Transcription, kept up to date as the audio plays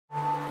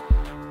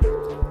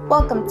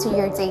Welcome to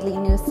your daily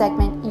news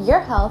segment, Your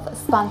Health,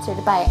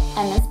 sponsored by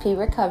MSP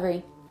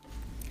Recovery.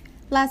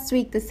 Last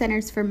week, the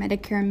Centers for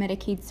Medicare and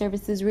Medicaid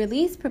Services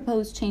released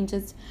proposed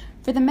changes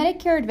for the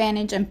Medicare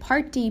Advantage and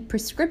Part D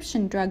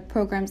prescription drug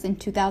programs in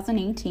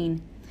 2018.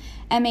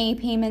 MA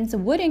payments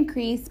would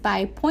increase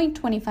by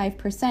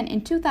 0.25%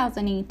 in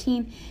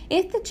 2018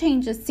 if the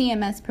changes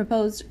CMS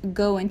proposed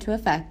go into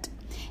effect.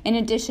 In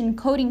addition,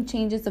 coding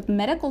changes of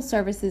medical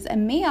services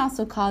may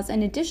also cause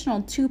an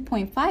additional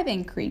 2.5%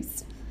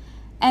 increase.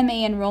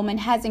 MA enrollment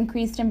has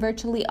increased in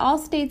virtually all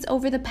states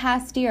over the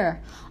past year.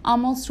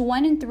 Almost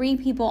 1 in 3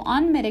 people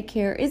on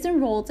Medicare is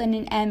enrolled in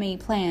an MA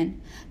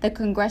plan. The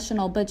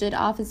Congressional Budget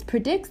Office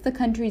predicts the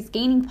country's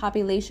gaining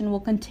population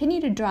will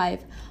continue to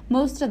drive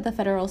most of the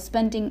federal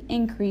spending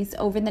increase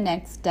over the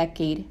next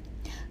decade.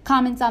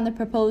 Comments on the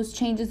proposed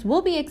changes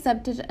will be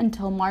accepted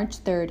until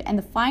March 3rd, and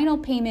the final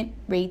payment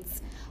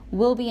rates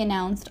will be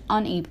announced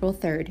on April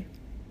 3rd.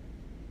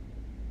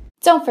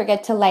 Don't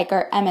forget to like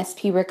our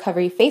MSP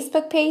Recovery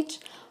Facebook page,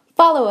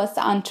 follow us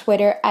on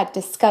Twitter at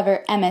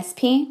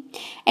DiscoverMSP,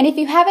 and if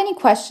you have any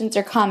questions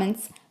or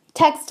comments,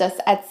 text us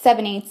at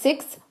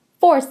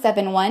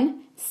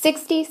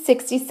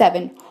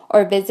 786-471-6067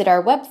 or visit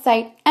our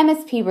website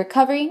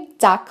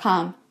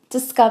msprecovery.com.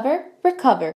 Discover, recover.